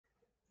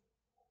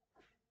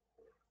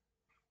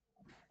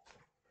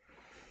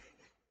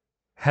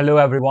Hello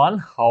everyone,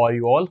 how are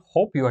you all?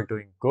 Hope you are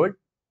doing good.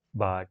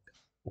 But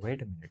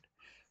wait a minute,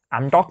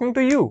 I'm talking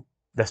to you,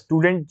 the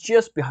student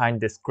just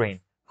behind the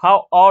screen.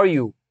 How are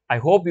you? I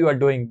hope you are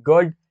doing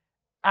good,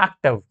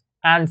 active,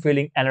 and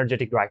feeling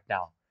energetic right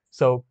now.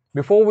 So,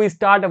 before we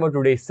start our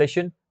today's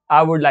session,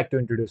 I would like to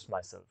introduce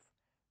myself.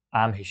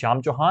 I'm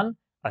Hisham Chauhan,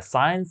 a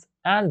science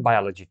and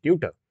biology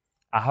tutor.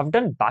 I have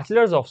done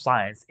Bachelor's of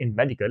Science in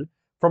Medical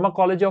from a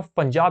college of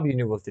Punjab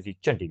University,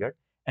 Chandigarh,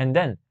 and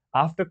then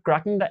after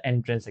cracking the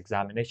entrance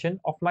examination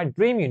of my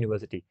dream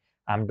university,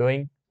 I'm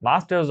doing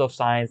Masters of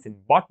Science in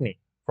Botany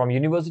from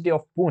University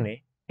of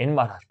Pune in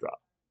Maharashtra.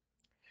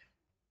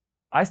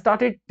 I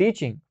started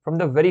teaching from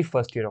the very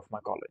first year of my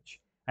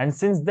college, and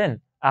since then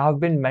I have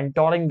been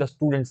mentoring the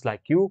students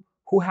like you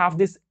who have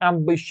this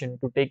ambition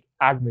to take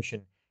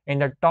admission in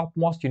the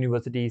topmost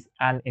universities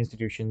and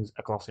institutions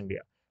across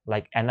India,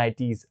 like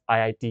NITs,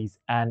 IITs,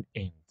 and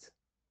AIMS.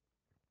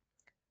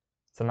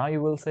 So now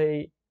you will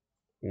say,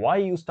 why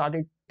you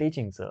started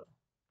teaching, sir?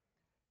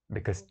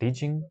 Because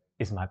teaching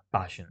is my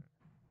passion.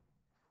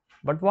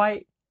 But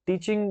why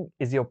teaching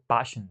is your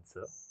passion,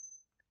 sir?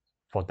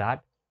 For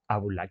that, I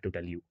would like to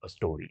tell you a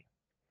story.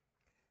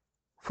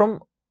 From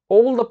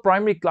all the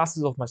primary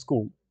classes of my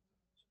school,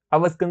 I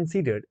was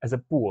considered as a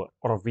poor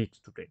or a weak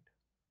student.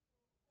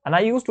 And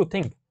I used to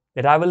think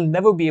that I will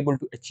never be able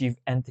to achieve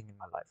anything in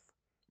my life.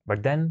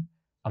 But then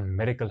a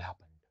miracle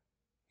happened.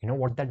 You know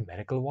what that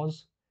miracle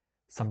was?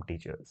 Some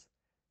teachers.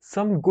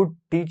 Some good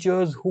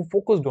teachers who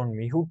focused on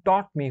me, who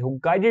taught me, who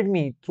guided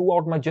me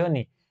throughout my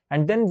journey.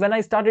 And then when I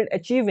started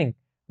achieving,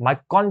 my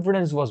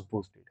confidence was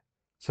boosted.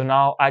 So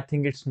now I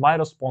think it's my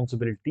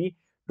responsibility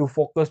to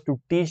focus, to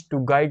teach,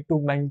 to guide,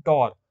 to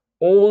mentor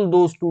all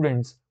those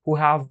students who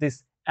have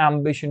this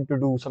ambition to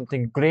do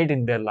something great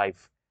in their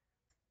life.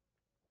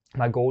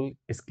 My goal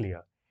is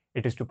clear.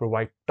 It is to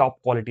provide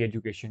top quality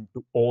education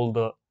to all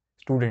the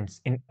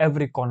students in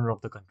every corner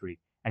of the country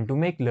and to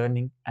make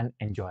learning an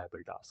enjoyable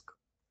task.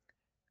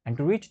 And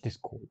to reach this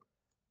goal,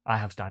 I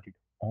have started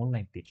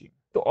online teaching.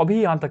 तो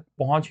अभी यहाँ तक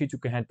पहुँच ही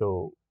चुके हैं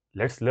तो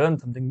let's learn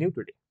something new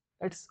today.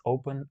 Let's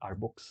open our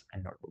books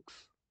and notebooks.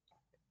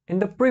 In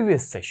the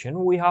previous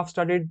session, we have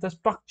studied the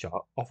structure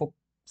of a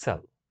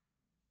cell.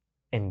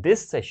 In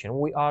this session,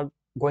 we are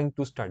going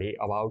to study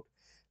about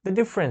the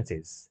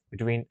differences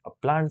between a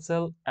plant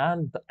cell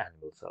and the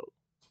animal cell.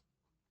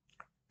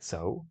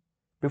 So,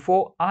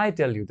 before I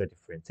tell you the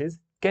differences,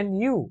 can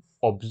you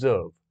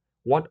observe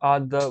what are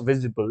the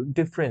visible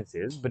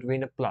differences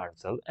between a plant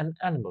cell and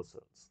animal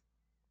cells?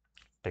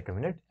 Take a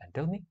minute and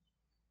tell me.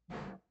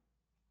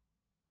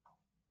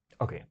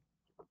 Okay,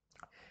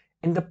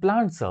 in the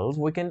plant cells,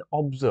 we can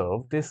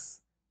observe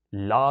this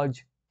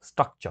large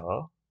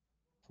structure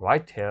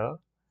right here,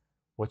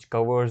 which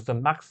covers the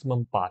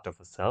maximum part of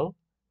a cell.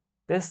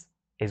 This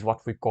is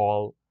what we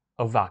call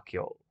a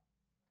vacuole.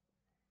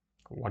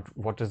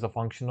 What is the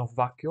function of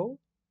vacuole?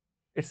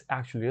 It's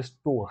actually a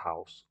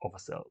storehouse of a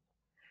cell.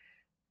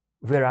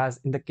 Whereas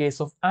in the case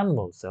of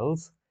animal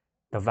cells,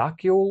 the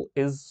vacuole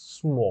is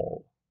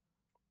small.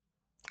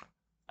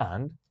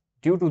 And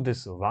due to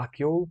this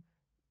vacuole,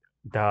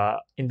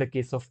 in the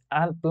case of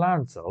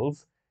plant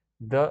cells,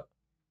 the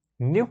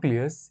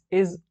nucleus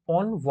is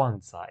on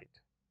one side.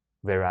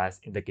 Whereas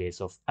in the case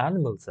of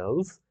animal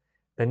cells,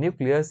 the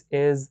nucleus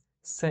is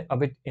a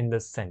bit in the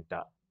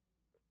center.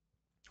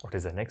 What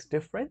is the next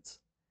difference?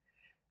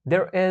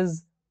 There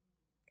is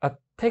a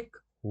thick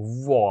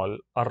wall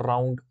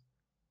around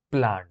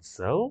plant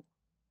cell,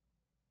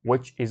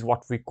 which is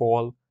what we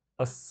call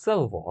a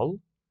cell wall,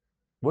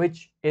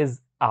 which is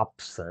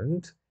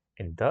absent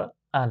in the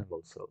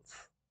animal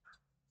cells.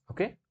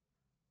 Okay,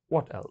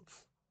 what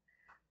else?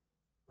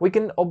 We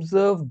can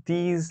observe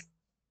these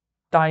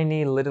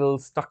tiny little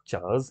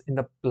structures in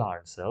the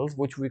plant cells,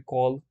 which we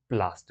call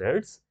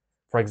plastids.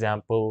 For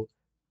example,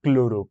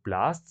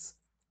 chloroplasts,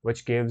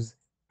 which gives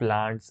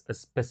plants a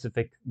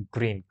specific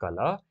green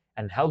color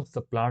and helps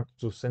the plant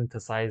to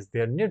synthesize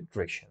their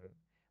nutrition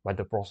by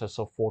the process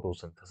of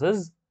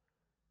photosynthesis,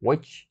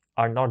 which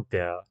are not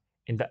there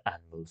in the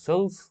animal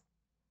cells.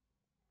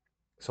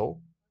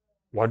 So,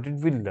 what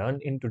did we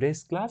learn in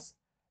today's class?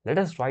 Let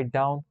us write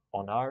down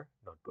on our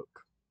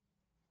notebook.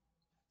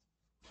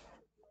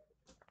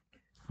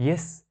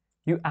 Yes,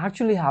 you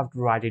actually have to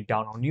write it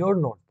down on your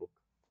notebook.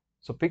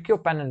 So pick your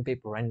pen and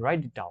paper and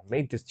write it down.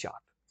 Make this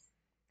chart.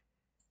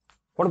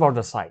 What about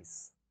the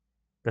size?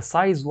 The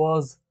size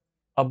was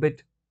a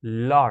bit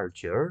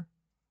larger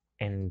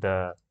in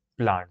the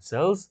plant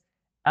cells,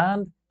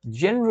 and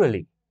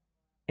generally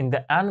in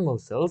the animal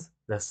cells,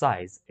 the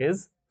size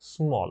is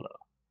smaller.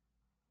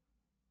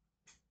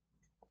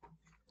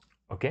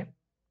 Okay,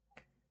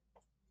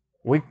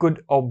 we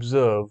could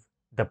observe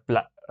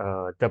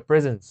the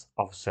presence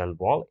of cell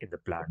wall in the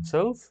plant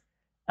cells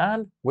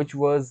and which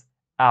was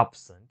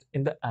absent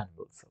in the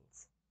animal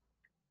cells.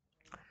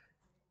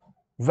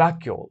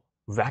 Vacuole.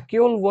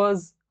 Vacuole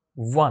was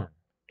 1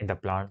 in the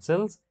plant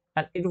cells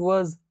and it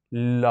was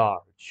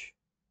large.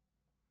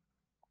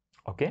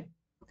 Okay,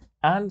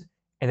 and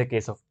in the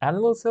case of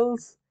animal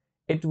cells,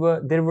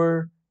 there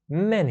were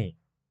many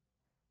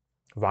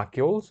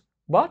vacuoles,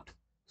 but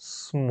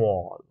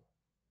small.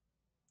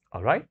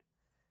 Alright?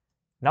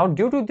 Now,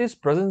 due to this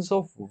presence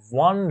of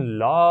one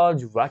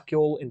large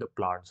vacuole in the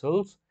plant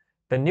cells,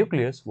 the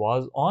nucleus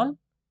was on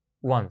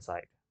one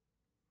side.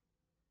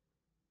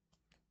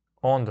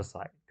 On the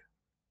side.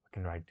 I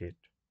can write it.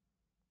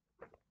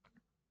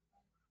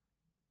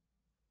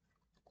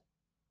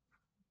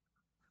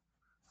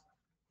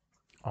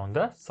 On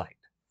the side.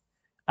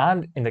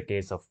 And in the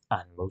case of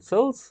animal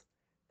cells,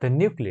 the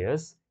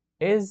nucleus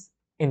is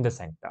in the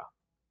center.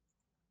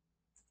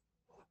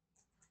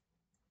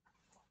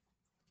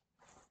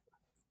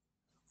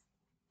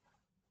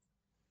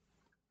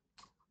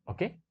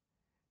 Okay.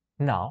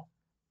 Now,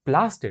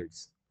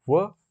 plastids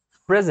were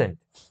present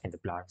in the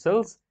plant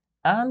cells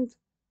and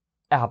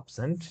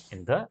absent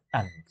in the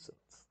animal cells.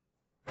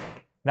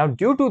 Now,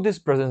 due to this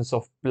presence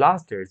of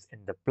plastids in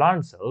the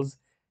plant cells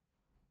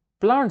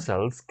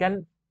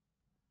can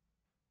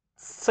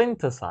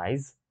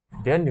synthesize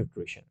their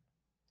nutrition,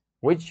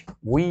 which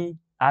we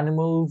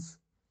animals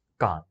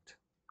can't.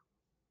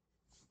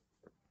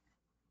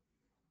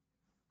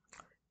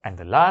 And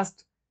the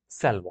last,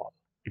 cell wall.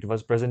 It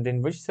was present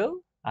in which cell?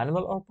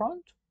 Animal or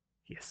plant?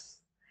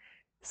 Yes.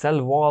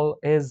 Cell wall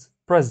is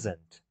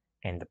present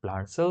in the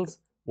plant cells,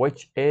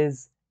 which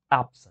is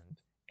absent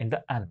in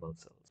the animal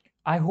cells.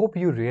 I hope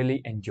you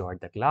really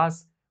enjoyed the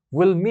class.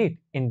 We'll meet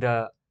in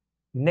the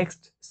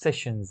next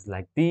sessions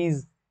like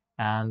these.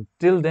 And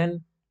till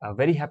then, a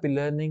very happy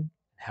learning.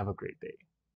 Have a great day.